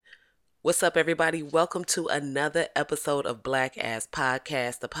What's up, everybody? Welcome to another episode of Black Ass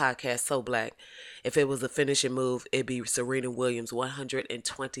Podcast, the podcast so black. If it was a finishing move, it'd be Serena Williams'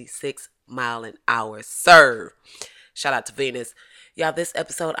 126 mile an hour serve. Shout out to Venus. Y'all, this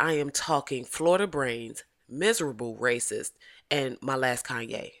episode I am talking Florida brains, miserable racist, and my last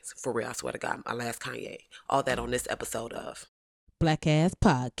Kanye. For real, I swear to God, my last Kanye. All that on this episode of Black Ass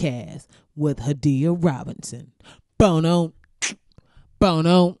Podcast with Hadia Robinson. Bono,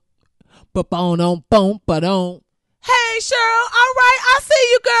 bono, bono, boom, ba-dum. Hey, Cheryl, all right, I see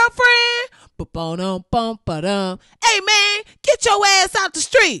you, girlfriend. Bono, boom, ba-dum. Hey, man, get your ass out the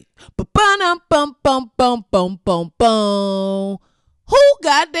street. Ba-bum, bum, bum, bum, bum, bum, bum. Who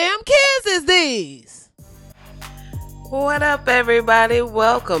goddamn kids is these? What up, everybody?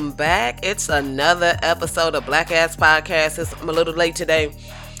 Welcome back. It's another episode of Black Ass Podcast. I'm a little late today.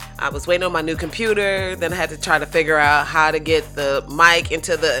 I was waiting on my new computer. Then I had to try to figure out how to get the mic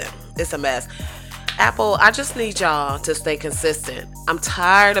into the... It's a mess. Apple, I just need y'all to stay consistent. I'm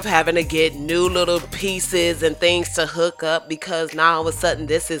tired of having to get new little pieces and things to hook up because now all of a sudden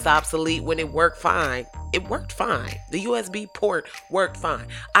this is obsolete when it worked fine. It worked fine. The USB port worked fine.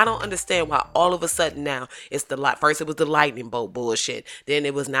 I don't understand why all of a sudden now it's the light. First it was the lightning bolt bullshit. Then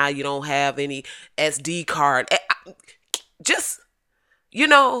it was now you don't have any SD card. Just, you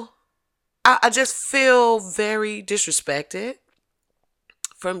know, I just feel very disrespected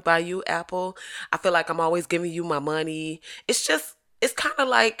by you, Apple. I feel like I'm always giving you my money. It's kind of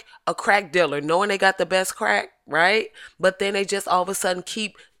like a crack dealer knowing they got the best crack, right? But then they just all of a sudden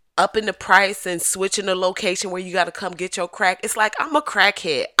keep upping the price and switching the location where you got to come get your crack. It's like I'm a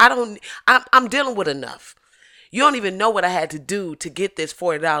crackhead. I'm dealing with enough. You don't even know what I had to do to get this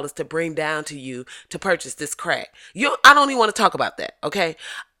 $40 to bring down to you to purchase this crack. I don't even want to talk about that, okay?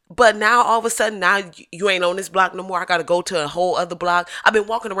 But now all of a sudden, now you ain't on this block no more. I got to go to a whole other block. I've been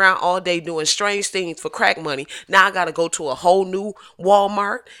walking around all day doing strange things for crack money. Now I got to go to a whole new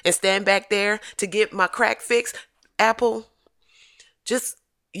Walmart and stand back there to get my crack fixed. Apple, just,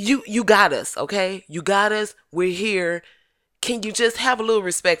 you got us, okay? You got us. We're here. Can you just have a little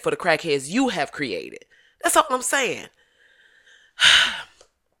respect for the crackheads you have created? That's all I'm saying.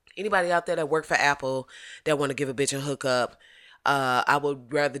 Anybody out there that work for Apple that want to give a bitch a hookup, I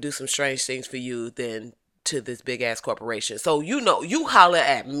would rather do some strange things for you than to this big ass corporation. So you holler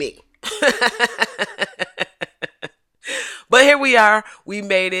at me. But here we are. We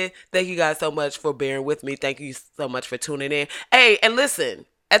made it. Thank you guys so much for bearing with me. Thank you so much for tuning in. Hey, and listen,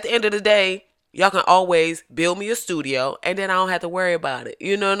 at the end of the day, y'all can always build me a studio and then I don't have to worry about it.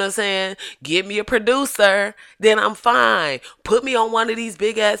 You know what I'm saying? Give me a producer, then I'm fine. Put me on one of these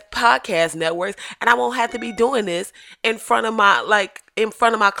big ass podcast networks and I won't have to be doing this in front of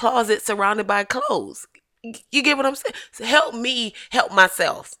my closet surrounded by clothes. You get what I'm saying? So help me help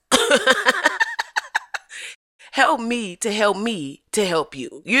myself. Help me to help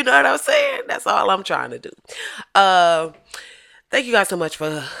you. You know what I'm saying? That's all I'm trying to do. Thank you guys so much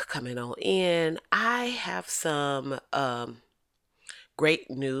for coming on in. I have some great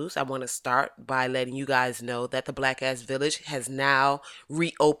news. I want to start by letting you guys know that the Black Ass Village has now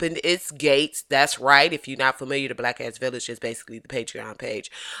reopened its gates. That's right. If you're not familiar, the Black Ass Village is basically the Patreon page.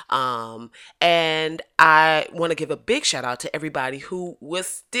 And I want to give a big shout out to everybody who was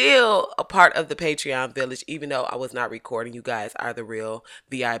still a part of the Patreon Village, even though I was not recording. You guys are the real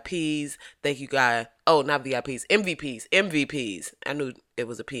VIPs. Thank you guys. Oh, not VIPs, MVPs. I knew it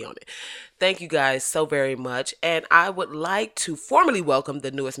was a P on it. Thank you guys so very much. And I would like to formally welcome the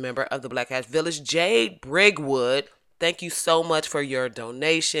newest member of the Black Ass Village, Jade Brigwood. Thank you so much for your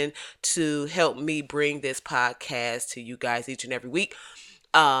donation to help me bring this podcast to you guys each and every week.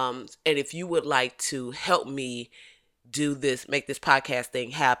 And if you would like to help me do this, make this podcast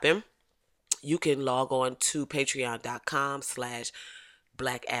thing happen, you can log on to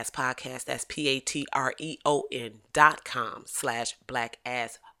patreon.com/Black Ass Podcast. That's patreon.com/Black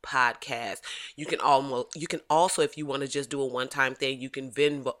Ass Podcast. You can also, if you want to just do a one-time thing, you can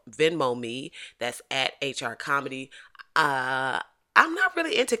Venmo me. That's at HR Comedy. I'm not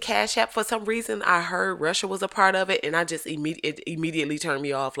really into Cash App for some reason. I heard Russia was a part of it, and I just immediately turned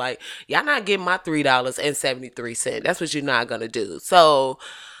me off. Like, y'all not getting my $3.73. That's what you're not gonna do. So,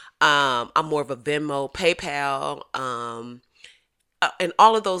 I'm more of a Venmo, PayPal, and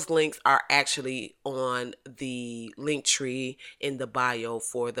all of those links are actually on the link tree in the bio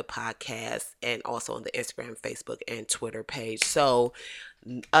for the podcast and also on the Instagram, Facebook, and Twitter page. So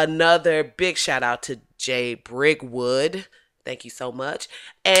another big shout out to Jay Brigwood. Thank you so much.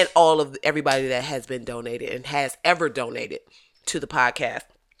 And all of everybody that has been donated and has ever donated to the podcast.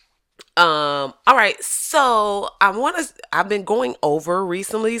 All right. So I've been going over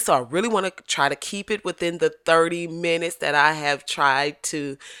recently, so I really want to try to keep it within the 30 minutes that I have tried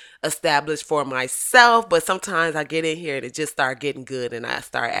to establish for myself. But sometimes I get in here and it just start getting good and I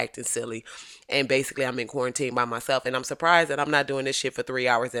start acting silly. And basically I'm in quarantine by myself and I'm surprised that I'm not doing this shit for 3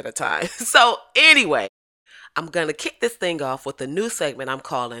 hours at a time. So anyway, I'm going to kick this thing off with a new segment I'm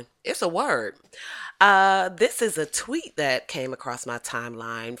calling It's a Word. This is a tweet that came across my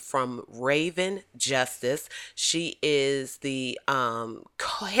timeline from Raven Justice. She is the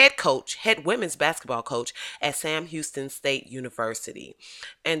head women's basketball coach at Sam Houston State University.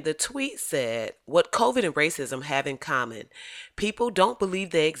 And the tweet said, "What COVID and racism have in common? People don't believe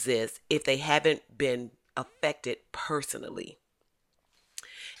they exist if they haven't been affected personally."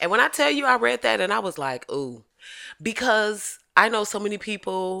 And when I tell you I read that and I was like, ooh, because I know so many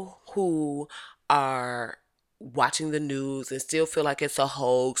people who are watching the news and still feel like it's a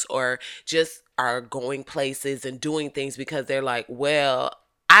hoax or just are going places and doing things because they're like, well,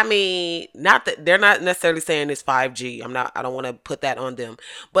 I mean, not that they're not necessarily saying it's 5G. I don't want to put that on them,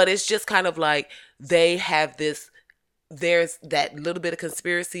 but it's just kind of like they have there's that little bit of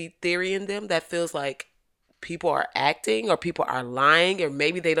conspiracy theory in them that feels like people are acting or people are lying or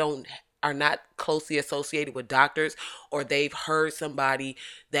maybe they don't are not closely associated with doctors or they've heard somebody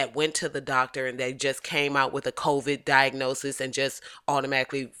that went to the doctor and they just came out with a COVID diagnosis and just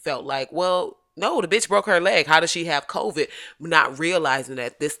automatically felt like, well, no, the bitch broke her leg. How does she have COVID? Not realizing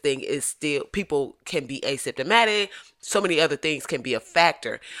that this thing is still, people can be asymptomatic. So many other things can be a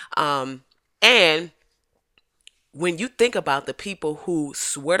factor. And when you think about the people who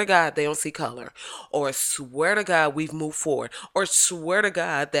swear to God they don't see color, or swear to God we've moved forward, or swear to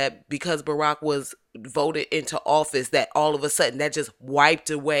God that because Barack was voted into office that all of a sudden that just wiped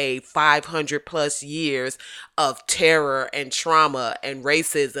away 500 plus years of terror and trauma and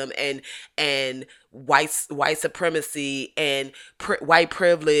racism and white supremacy and white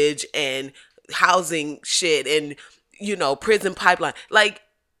privilege and housing shit and prison pipeline, like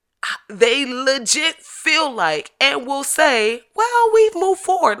they legit feel like and will say, well, we've moved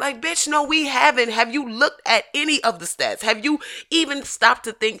forward. Like, bitch, no, we haven't. Have you looked at any of the stats? Have you even stopped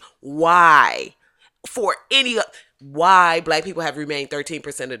to think why? For any why black people have remained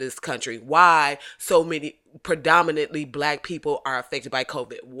 13% of this country, why so many predominantly black people are affected by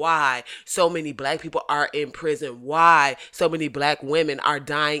COVID, why so many black people are in prison, why so many black women are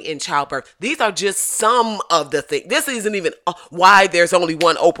dying in childbirth. These are just some of the things. This isn't even why there's only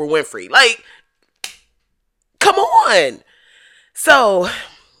one Oprah Winfrey. Like, come on. So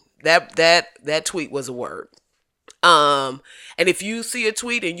that tweet was a word. And if you see a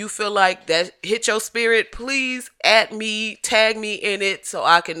tweet and you feel like that hit your spirit, please add me, tag me in it so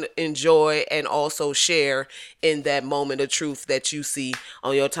I can enjoy and also share in that moment of truth that you see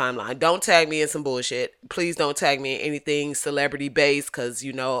on your timeline. Don't tag me in some bullshit. Please don't tag me in anything celebrity based because,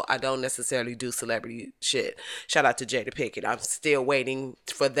 I don't necessarily do celebrity shit. Shout out to Jada Pinkett. I'm still waiting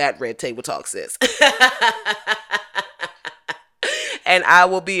for that Red Table Talk, sis. And I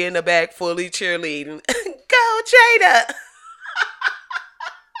will be in the back fully cheerleading. Go, Jada!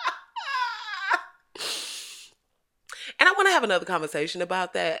 And I want to have another conversation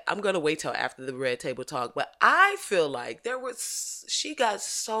about that. I'm going to wait till after the Red Table Talk. But I feel like she got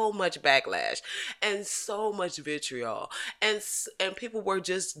so much backlash and so much vitriol. And people were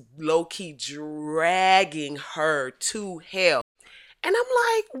just low-key dragging her to hell. And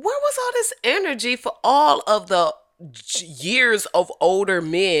I'm like, where was all this energy for all of the years of older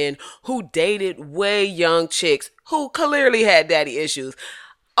men who dated way young chicks who clearly had daddy issues?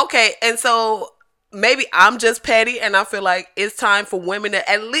 Okay, and so maybe I'm just petty and I feel like it's time for women to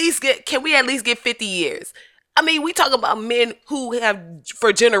can we at least get 50 years? I mean, we talk about men who have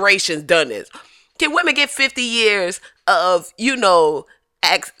for generations done this. Can women get 50 years of, young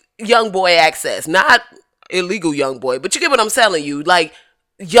boy access? Not illegal young boy, but you get what I'm telling you. Like,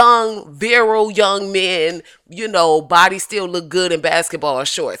 young, virile young men, body still look good in basketball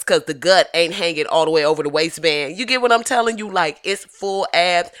shorts because the gut ain't hanging all the way over the waistband. You get what I'm telling you? Like, it's full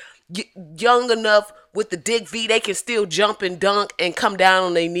abs. Young enough with the dick V, they can still jump and dunk and come down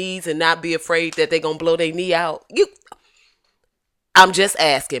on their knees and not be afraid that they're going to blow their knee out. I'm just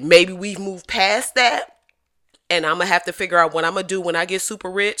asking. Maybe we've moved past that and I'm going to have to figure out what I'm going to do when I get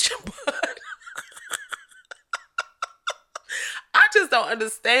super rich. I just don't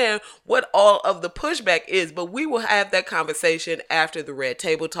understand what all of the pushback is, but we will have that conversation after the Red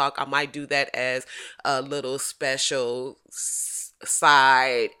Table Talk. I might do that as a little special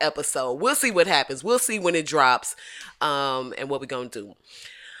side episode. We'll see what happens. We'll see when it drops, and what we're going to do.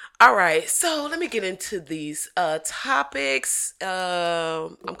 All right, so let me get into these topics.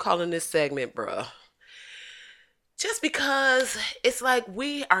 I'm calling this segment, bruh. Just because it's like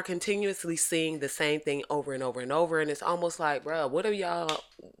we are continuously seeing the same thing over and over and over, and it's almost like, bruh, what are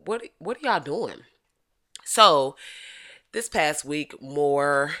y'all doing? So this past week,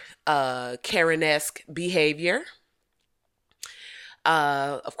 more Karen-esque behavior.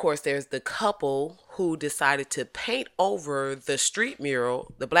 Of course, there's the couple who decided to paint over the street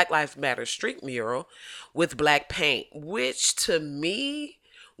mural, the Black Lives Matter street mural, with black paint, which to me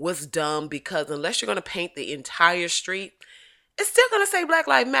was dumb because unless you're going to paint the entire street, it's still gonna say Black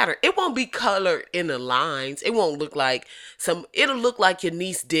Lives Matter. It won't be colored in the lines. It won't look like it'll look like your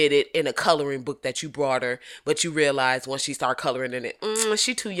niece did it in a coloring book that you brought her, but you realize once she start coloring in it,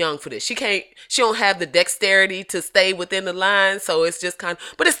 she too young for this. She don't have the dexterity to stay within the lines, so it's just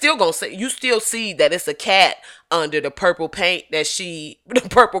but it's still gonna say, you still see that it's a cat under the purple paint the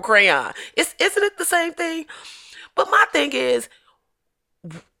purple crayon. Isn't it the same thing? But my thing is,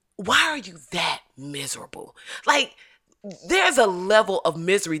 why are you that miserable? Like, there's a level of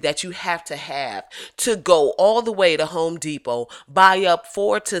misery that you have to go all the way to Home Depot, buy up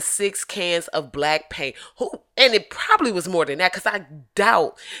 4 to 6 cans of black paint. And it probably was more than that because I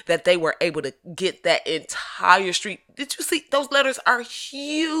doubt that they were able to get that entire street. Did you see? Those letters are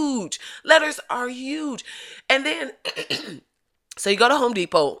huge. Letters are huge. And then so you go to Home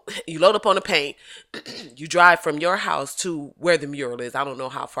Depot, you load up on the paint, you drive from your house to where the mural is. I don't know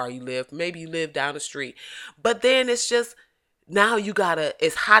how far you live. Maybe you live down the street. But then it's just, now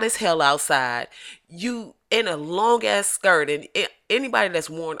it's hot as hell outside. You in a long ass skirt, and anybody that's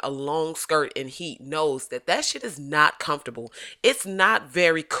worn a long skirt in heat knows that shit is not comfortable. It's not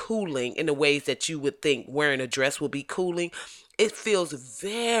very cooling in the ways that you would think wearing a dress will be cooling. It feels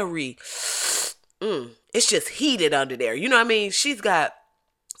very... it's just heated under there. You know what I mean? She's got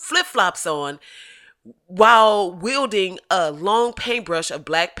flip-flops on while wielding a long paintbrush of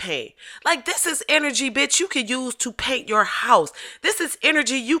black paint. Like, this is energy, bitch, you can use to paint your house. This is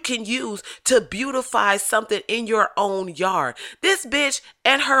energy you can use to beautify something in your own yard. This bitch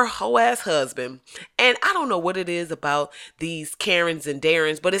and her hoe ass husband, and I don't know what it is about these Karens and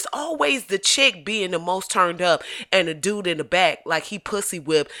Darrens, but it's always the chick being the most turned up and the dude in the back like he pussy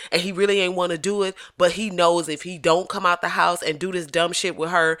whipped and he really ain't want to do it, but he knows if he don't come out the house and do this dumb shit with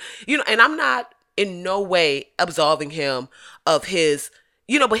her, and I'm not in no way absolving him of his,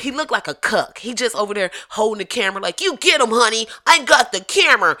 but he looked like a cuck. He just over there holding the camera like, you get him, honey. I got the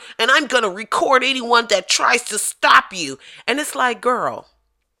camera and I'm going to record anyone that tries to stop you. And it's like, girl,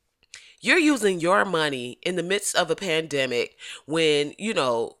 you're using your money in the midst of a pandemic when,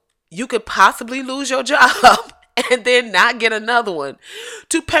 you could possibly lose your job and then not get another one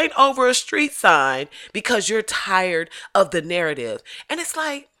to paint over a street sign because you're tired of the narrative. And it's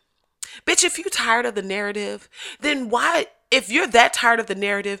like, bitch, if you're tired of the narrative, then why? If you're that tired of the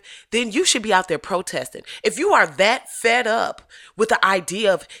narrative, then you should be out there protesting. If you are that fed up with the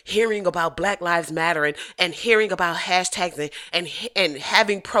idea of hearing about Black Lives Matter and hearing about hashtags and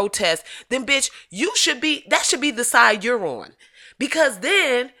having protests, then bitch, that should be the side you're on. Because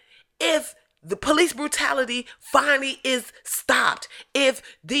then if the police brutality finally is stopped, if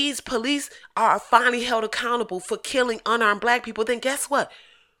these police are finally held accountable for killing unarmed black people, then guess what?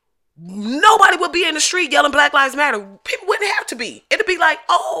 Nobody would be in the street yelling Black Lives Matter. People wouldn't have to be. It'd be like,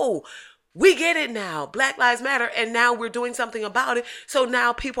 oh, we get it now. Black Lives Matter. And now we're doing something about it. So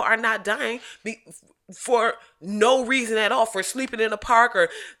now people are not dying for no reason at all, for sleeping in a park or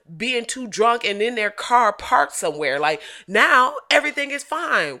being too drunk and in their car parked somewhere. Like, now everything is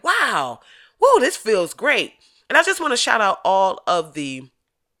fine. Wow. Whoa, this feels great. And I just want to shout out all of the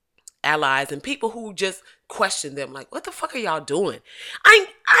allies and people who just question them, like, what the fuck are y'all doing?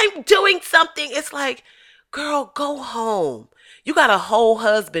 I'm doing something. It's like, girl, go home. You got a whole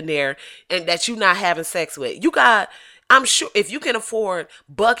husband there and that you not having sex with. I'm sure if you can afford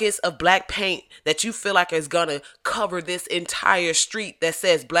buckets of black paint that you feel like is gonna cover this entire street that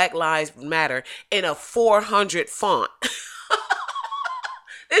says Black Lives Matter in a 400 font.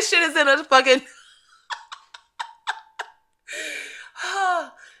 This shit is in a fucking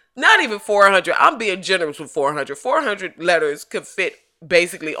not even 400. I'm being generous with 400. 400 letters could fit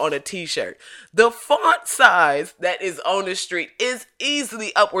basically on a t-shirt. The font size that is on the street is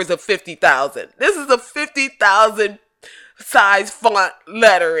easily upwards of 50,000. This is a 50,000 size font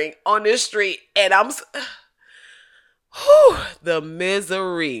lettering on this street. And the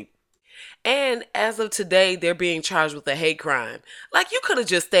misery. And as of today, they're being charged with a hate crime. Like, you could have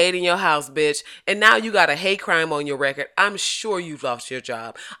just stayed in your house, bitch. And now you got a hate crime on your record. I'm sure you've lost your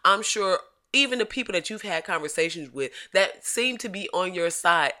job. I'm sure even the people that you've had conversations with that seem to be on your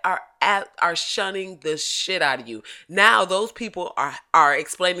side are shunning the shit out of you. Now those people are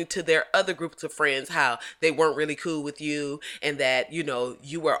explaining to their other groups of friends how they weren't really cool with you, and that, you know,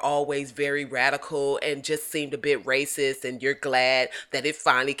 you were always very radical and just seemed a bit racist, and you're glad that it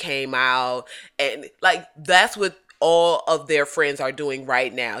finally came out. And like, that's what all of their friends are doing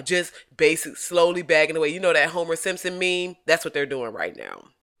right now. Just basic slowly bagging away. You know that Homer Simpson meme? That's what they're doing right now.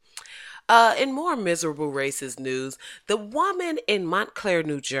 In more miserable racist news, the woman in Montclair,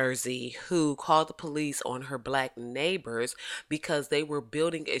 New Jersey, who called the police on her black neighbors because they were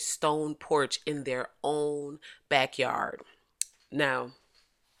building a stone porch in their own backyard. Now,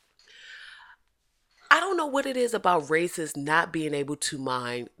 I don't know what it is about racists not being able to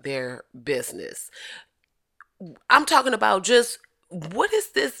mind their business. I'm talking about just, what is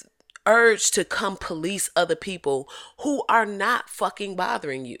this urge to come police other people who are not fucking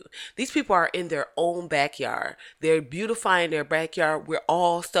bothering you? These people are in their own backyard. They're beautifying their backyard. We're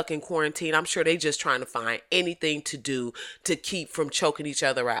all stuck in quarantine. I'm sure they just trying to find anything to do to keep from choking each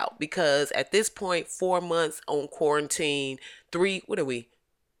other out. Because at this point, 4 months on quarantine, three, what are we?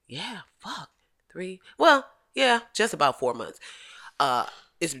 Yeah, fuck. Three. Well, yeah, just about 4 months. Uh,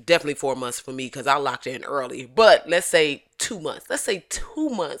 it's definitely 4 months for me because I locked in early. But let's say 2 months. Let's say 2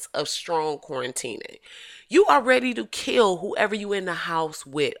 months of strong quarantining. You are ready to kill whoever you in the house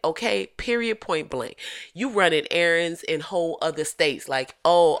with, okay? Period, point blank. You running errands in whole other states. Like,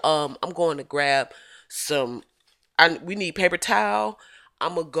 oh, I'm going to grab some. We need paper towel.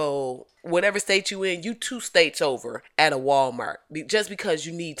 I'm gonna go whatever state you in. You 2 states over at a Walmart just because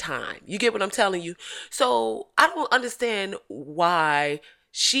you need time. You get what I'm telling you? So I don't understand why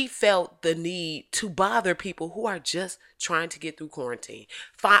she felt the need to bother people who are just trying to get through quarantine.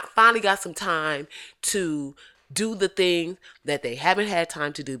 Finally got some time to do the things that they haven't had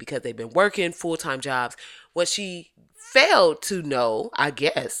time to do because they've been working full-time jobs. What she failed to know, I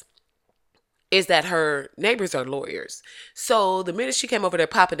guess, is that her neighbors are lawyers. So the minute she came over there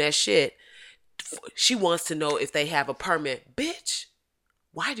popping that shit, she wants to know if they have a permit. Bitch,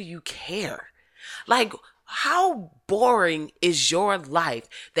 why do you care? Like, how boring is your life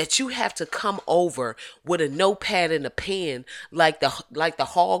that you have to come over with a notepad and a pen like the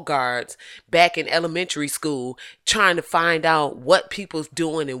hall guards back in elementary school, trying to find out what people's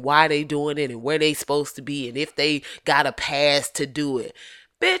doing and why they doing it and where they supposed to be and if they got a pass to do it?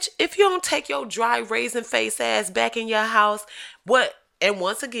 Bitch, if you don't take your dry raisin face ass back in your house, what? And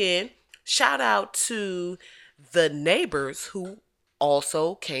once again, shout out to the neighbors who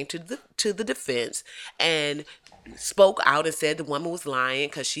also came to the defense and spoke out and said the woman was lying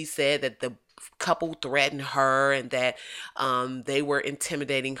because she said that the couple threatened her and that they were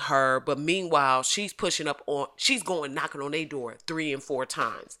intimidating her. But meanwhile, she's going knocking on their door 3 and 4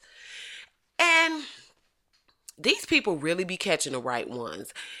 times. And these people really be catching the right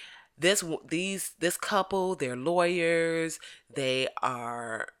ones. This couple, they're lawyers. They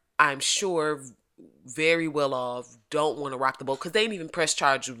are, I'm sure, very well off. Don't want to rock the boat because they ain't even press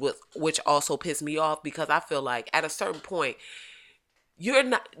charges with, which also pissed me off because I feel like at a certain point, you're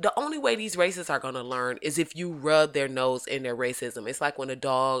not, the only way these racists are going to learn is if you rub their nose in their racism. It's like when a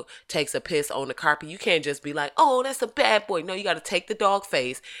dog takes a piss on the carpet. You can't just be like, oh, that's a bad boy. No, you got to take the dog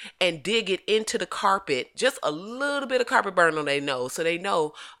face and dig it into the carpet. Just a little bit of carpet burn on their nose so they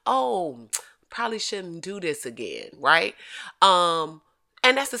know, oh, probably shouldn't do this again, right?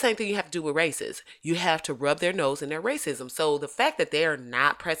 And that's the same thing you have to do with racists. You have to rub their nose in their racism. So the fact that they are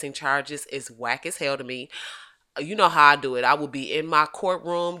not pressing charges is whack as hell to me. You know how I do it. I will be in my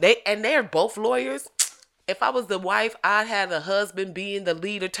courtroom. They're both lawyers. If I was the wife, I'd have a husband being the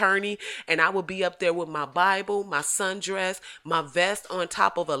lead attorney, and I would be up there with my Bible, my sundress, my vest on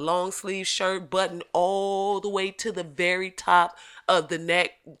top of a long sleeve shirt, buttoned all the way to the very top of the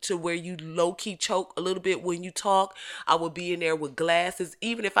neck to where you low-key choke a little bit when you talk. I would be in there with glasses.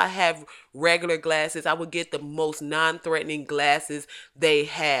 Even if I have regular glasses, I would get the most non-threatening glasses they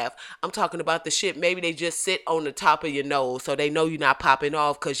have. I'm talking about the shit, maybe they just sit on the top of your nose so they know you're not popping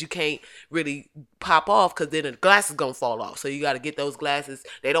off because you can't really pop off because then the glasses gonna fall off. So you got to get those glasses.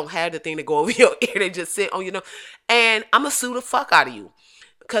 They don't have the thing to go over your ear. They just sit on your nose. And I'm going to sue the fuck out of you.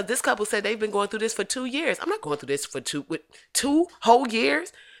 Because this couple said they've been going through this for 2 years. I'm not going through this for two whole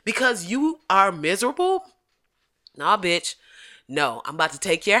years because you are miserable. Nah, bitch. No, I'm about to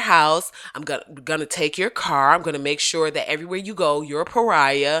take your house. I'm gonna take your car. I'm gonna make sure that everywhere you go, you're a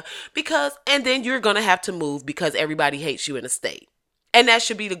pariah. And then you're gonna have to move because everybody hates you in the state. And that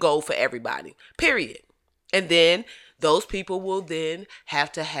should be the goal for everybody. Period. And then those people will then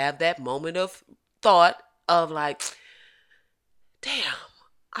have to have that moment of thought of like, damn,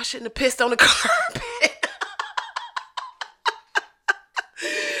 I shouldn't have pissed on the carpet.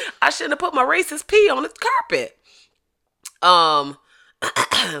 I shouldn't have put my racist pee on the carpet.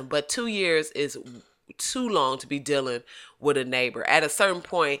 But 2 years is too long to be dealing with a neighbor. At a certain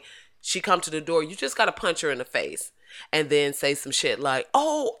point, she come to the door. You just gotta punch her in the face, and then say some shit like,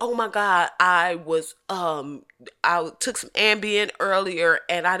 "Oh my God, I took some Ambien earlier,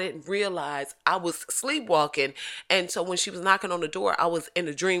 and I didn't realize I was sleepwalking. And so when she was knocking on the door, I was in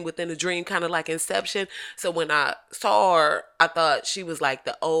a dream within a dream, kind of like Inception. So when I saw her, I thought she was like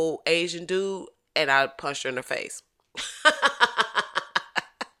the old Asian dude, and I punched her in the face."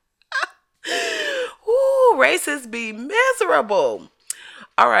 Ooh, racists be miserable.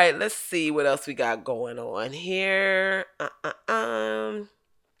 All right, let's see what else we got going on here.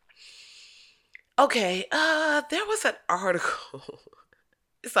 Okay, there was an article.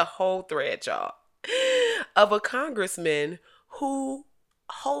 It's a whole thread, y'all, of a congressman who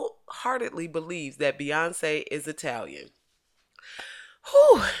wholeheartedly believes that Beyonce is Italian.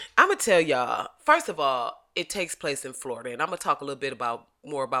 Whew, I'm gonna tell y'all. First of all, it takes place in Florida, and I'm gonna talk a little bit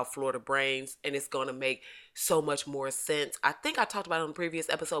more about Florida brains, and it's gonna make so much more sense. I think I talked about it on the previous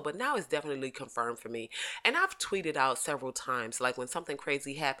episode, but now it's definitely confirmed for me. And I've tweeted out several times, like when something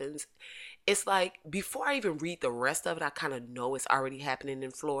crazy happens, it's like before I even read the rest of it, I kind of know it's already happening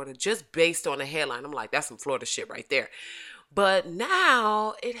in Florida just based on the headline. I'm like, that's some Florida shit right there. But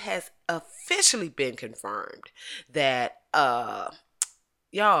now it has officially been confirmed that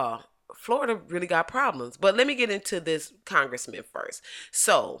y'all, Florida really got problems. But let me get into this congressman first.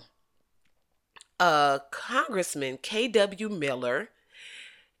 So, Congressman K.W. Miller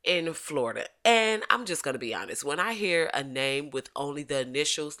in Florida. And I'm just going to be honest. When I hear a name with only the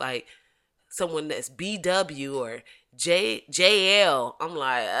initials, like someone that's BW or JL, I'm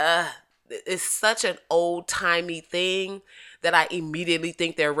like, it's such an old timey thing that I immediately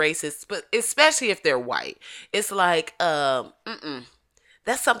think they're racist, but especially if they're white. It's like,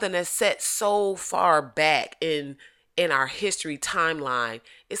 that's something that's set so far back in our history timeline.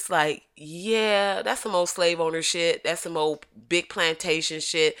 It's like, yeah, that's some old slave owner shit. That's some old big plantation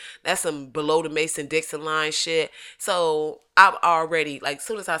shit. That's some below the Mason-Dixon line shit. So I'm already, like, as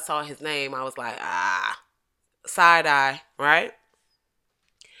soon as I saw his name, I was like, side eye, right?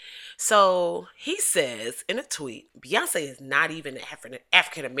 So he says in a tweet, Beyonce is not even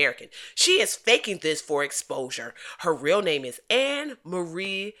African American. She is faking this for exposure. Her real name is Anne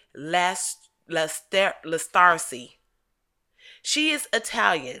Marie Lastarsi. She is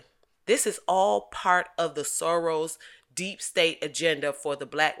Italian. This is all part of the Soros deep state agenda for the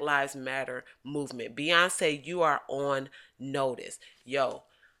Black Lives Matter movement. Beyonce, you are on notice. Yo,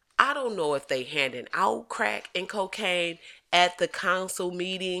 I don't know if they handing out crack and cocaine at the council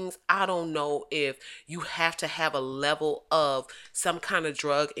meetings. I don't know if you have to have a level of some kind of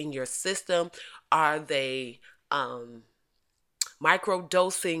drug in your system. Are they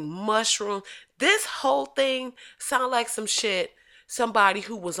microdosing mushroom? This whole thing sound like some shit somebody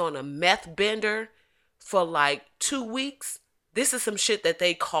who was on a meth bender for like 2 weeks. This is some shit that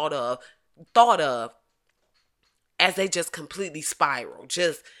they thought of as they just completely spiral.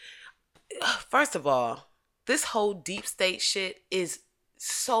 Just, first of all, this whole deep state shit is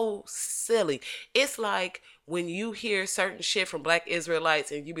so silly. It's like when you hear certain shit from Black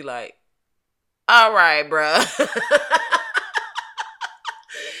Israelites and you be like, all right, bruh.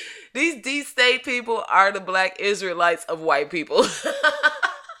 These deep state people are the Black Israelites of white people.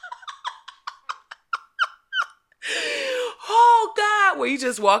 Oh God, where you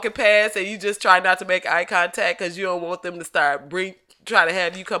just walking past and you just try not to make eye contact because you don't want them to try to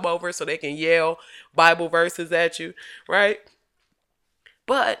have you come over so they can yell Bible verses at you, right?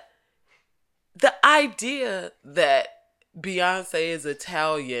 But the idea that Beyonce is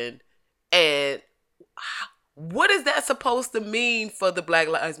Italian, and what is that supposed to mean for the Black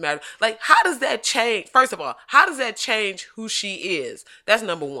Lives Matter? Like, how does that change? First of all, how does that change who she is? That's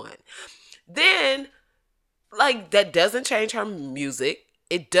number one. Then, like, that doesn't change her music.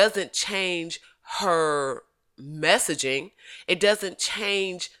 It doesn't change her messaging. It doesn't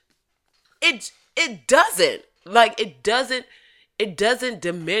change it doesn't. Like, it doesn't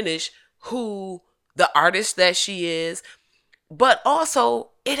diminish who the artist that she is. But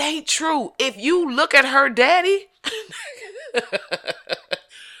also, it ain't true. If you look at her daddy,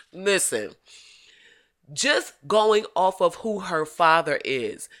 listen, just going off of who her father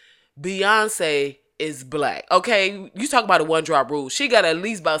is, Beyonce is Black. Okay, you talk about a 1-drop rule. She got at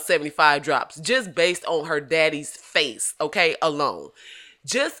least about 75 drops just based on her daddy's face, okay, alone.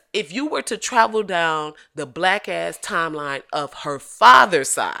 Just if you were to travel down the Black ass timeline of her father's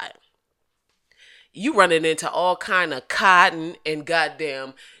side, you running into all kind of cotton and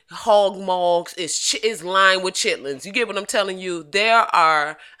goddamn hog mogs is lined with chitlins. You get what I'm telling you? There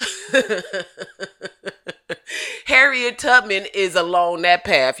are Harriet Tubman is along that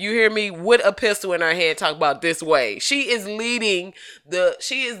path. You hear me? With a pistol in her hand, talk about this way. She is leading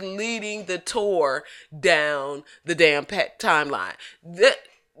the tour down the damn timeline.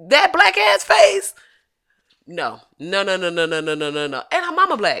 That black ass face. No. And her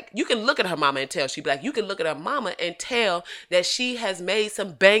mama black. You can look at her mama and tell she black. You can look at her mama and tell that she has made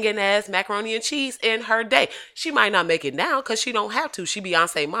some banging ass macaroni and cheese in her day. She might not make it now because she don't have to. She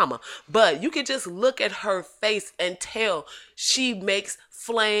Beyonce mama. But you can just look at her face and tell she makes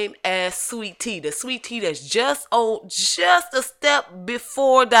flame ass sweet tea. The sweet tea that's just a step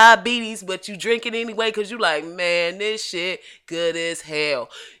before diabetes, but you drink it anyway because you like, man, this shit good as hell.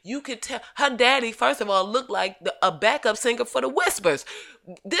 You could tell her daddy, first of all, looked like a backup singer for the Whispers.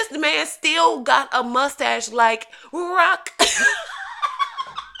 This man still got a mustache like Rock.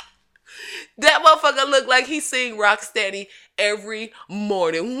 That motherfucker looked like he sing Rock Steady every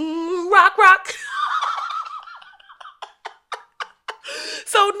morning. Rock.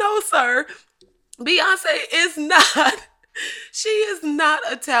 So no, sir, Beyonce is not, she is not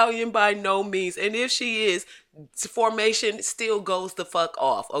Italian by no means. And if she is, formation still goes the fuck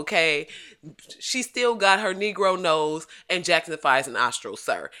off, okay? She still got her Negro nose and Jackson 5's nostrils,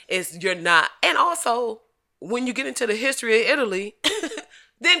 sir. You're not. And also, when you get into the history of Italy,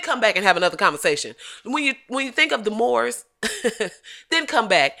 then come back and have another conversation. When you think of the Moors, then come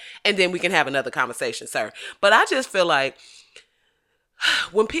back and then we can have another conversation, sir. But I just feel like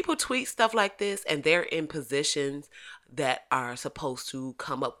when people tweet stuff like this and they're in positions that are supposed to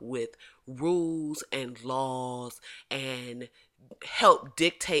come up with rules and laws and help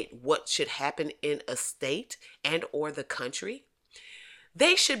dictate what should happen in a state and or the country,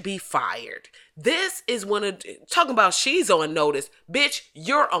 they should be fired. This is talking about she's on notice. Bitch,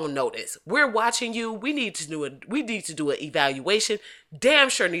 you're on notice. We're watching you. We need to do an evaluation. Damn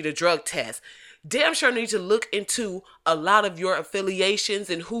sure need a drug test. Damn sure need to look into a lot of your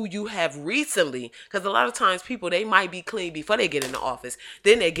affiliations and who you have recently. Because a lot of times people, they might be clean before they get in the office.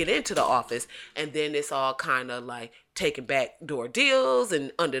 Then they get into the office and then it's all kind of like taking backdoor deals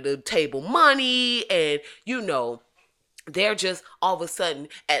and under the table money. And they're just all of a sudden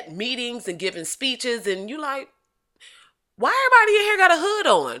at meetings and giving speeches and you like, why everybody in here got a hood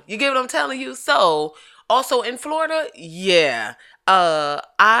on? You get what I'm telling you? So also in Florida, yeah.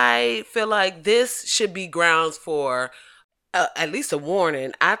 I feel like this should be grounds for at least a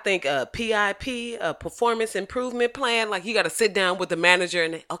warning. I think a PIP, a performance improvement plan, like you got to sit down with the manager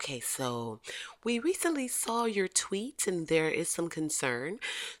and, okay, so we recently saw your tweets and there is some concern.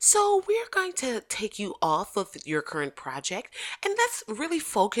 So we're going to take you off of your current project and let's really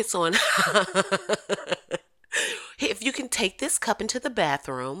focus on if you can take this cup into the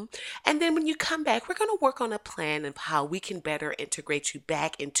bathroom, and then when you come back, we're going to work on a plan of how we can better integrate you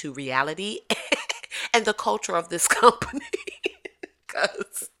back into reality and the culture of this company.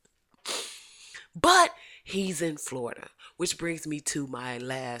 But he's in Florida, which brings me to my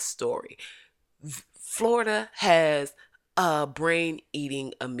last story. Florida has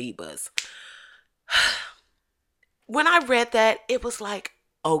brain-eating amoebas. When I read that, it was like,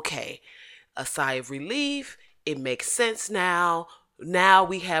 okay, a sigh of relief. It makes sense now. Now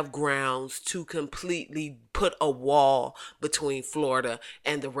we have grounds to completely put a wall between Florida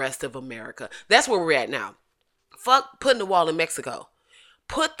and the rest of America. That's where we're at now. Fuck putting a wall in Mexico.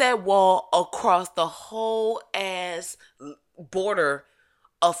 Put that wall across the whole ass border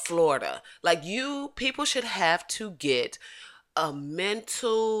of Florida. Like people should have to get a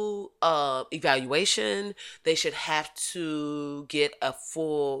mental evaluation. They should have to get a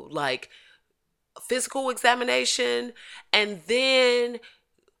full physical examination, and then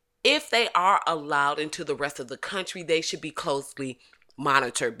if they are allowed into the rest of the country, they should be closely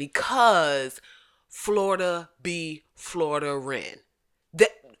monitored because Florida be Florida-rin.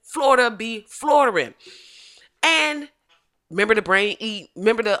 Florida be Florida-rin. And remember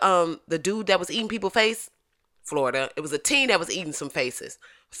the dude that was eating people's face? Florida. It was a teen that was eating some faces.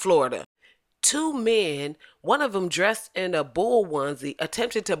 Florida. 2 men, one of them dressed in a bull onesie,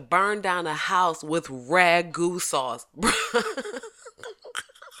 attempted to burn down a house with ragu sauce.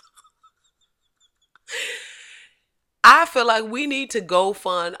 I feel like we need to go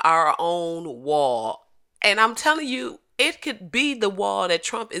fund our own wall. And I'm telling you, it could be the wall that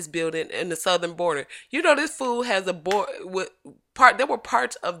Trump is building in the southern border. This fool has there were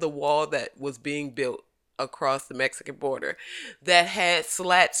parts of the wall that was being built across the Mexican border that had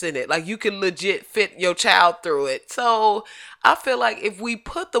slats in it. Like, you could legit fit your child through it. So I feel like if we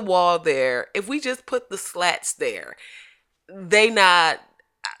put the wall there, if we just put the slats there, that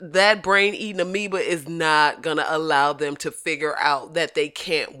brain eating amoeba is not gonna allow them to figure out that they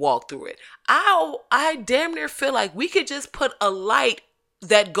can't walk through it. I damn near feel like we could just put a light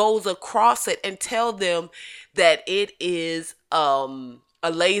that goes across it and tell them that it is a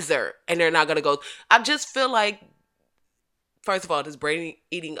laser, and they're not gonna go. I just feel like, first of all, this brain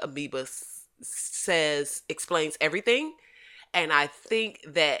eating amoeba explains everything, and I think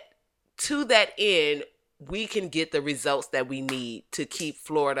that to that end, we can get the results that we need to keep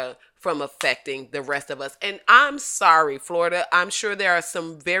Florida from affecting the rest of us. And I'm sorry, Florida. I'm sure there are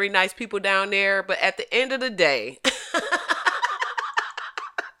some very nice people down there, but at the end of the day,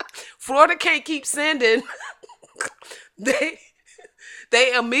 Florida can't keep sending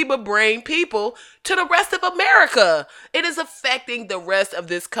they amoeba brain people to the rest of America. It is affecting the rest of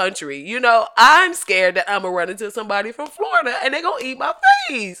this country. You know, I'm scared that I'm going to run into somebody from Florida and they're going to eat my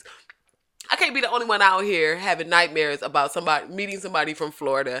face. I can't be the only one out here having nightmares about meeting somebody from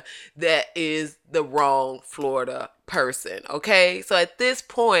Florida that is the wrong Florida person. Okay? So at this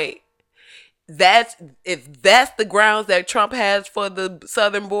point, if that's the grounds that Trump has for the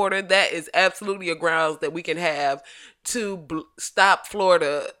southern border, that is absolutely a grounds that we can have to stop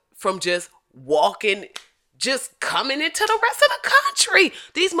Florida from just coming into the rest of the country.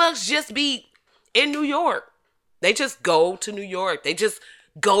 These mugs just be in New York. They just go to New York. They just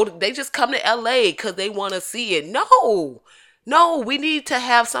come to LA because they want to see it. No, we need to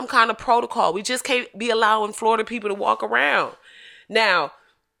have some kind of protocol. We just can't be allowing Florida people to walk around. Now,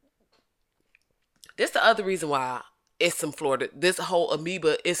 this the other reason why it's some Florida. This whole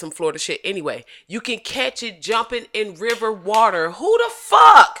amoeba is some Florida shit anyway. You can catch it jumping in river water. Who the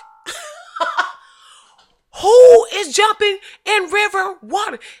fuck? Who is jumping in river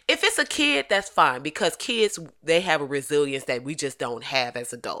water? If it's a kid, that's fine, because kids, they have a resilience that we just don't have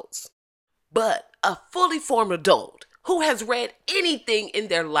as adults. But a fully formed adult who has read anything in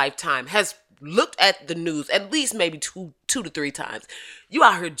their lifetime, has looked at the news at least maybe two to three times. You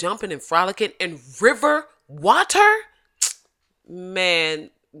out here jumping and frolicking in river water?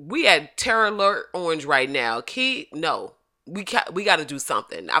 Man, we at Terror Alert Orange right now. We got to do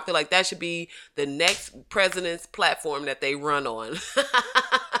something. I feel like that should be the next president's platform that they run on.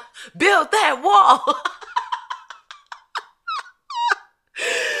 Build that wall.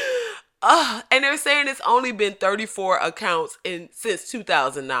 And they're saying it's only been 34 accounts since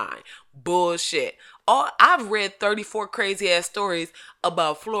 2009. Bullshit. I've read 34 crazy ass stories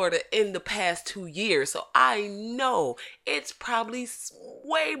about Florida in the past 2 years. So I know it's probably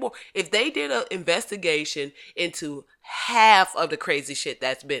way more. If they did an investigation into half of the crazy shit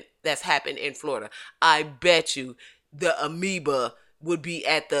that's happened in Florida, I bet you the amoeba would be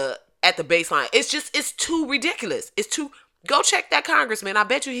at the baseline. It's too ridiculous. Go check that congressman. I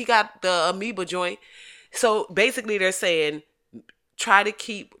bet you he got the amoeba joint. So basically they're saying, try to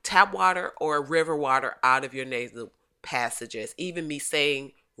keep tap water or river water out of your nasal passages. Even me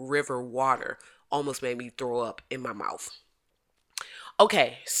saying river water almost made me throw up in my mouth.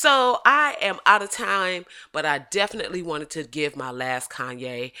 Okay, so I am out of time, but I definitely wanted to give my last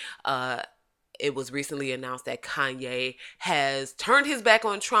Kanye. It was recently announced that Kanye has turned his back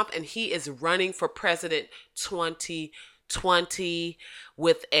on Trump and he is running for president 2020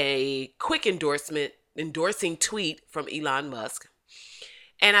 with a quick endorsing tweet from Elon Musk.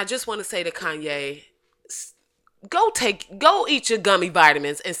 And I just want to say to Kanye, go eat your gummy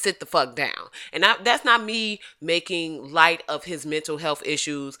vitamins and sit the fuck down. And that's not me making light of his mental health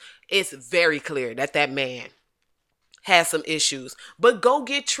issues. It's very clear that man has some issues. But go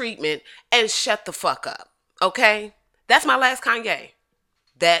get treatment and shut the fuck up. Okay? That's my last Kanye.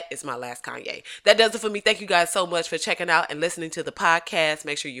 That is my last Kanye. That does it for me. Thank you guys so much for checking out and listening to the podcast.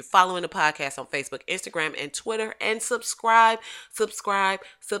 Make sure you're following the podcast on Facebook, Instagram, and Twitter. And subscribe,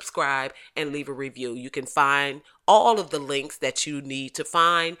 and leave a review. You can find all of the links that you need to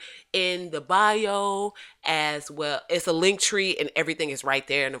find in the bio as well. It's a link tree and everything is right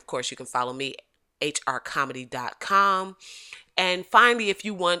there. And of course, you can follow me, hrcomedy.com. And finally, if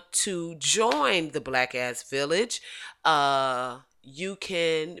you want to join the Black Ass Village, you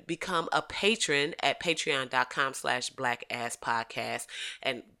can become a patron at patreon.com/blackasspodcast.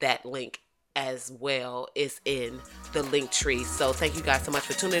 And that link as well is in the link tree. So thank you guys so much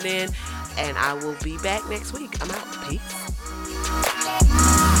for tuning in. And I will be back next week. I'm out. Peace.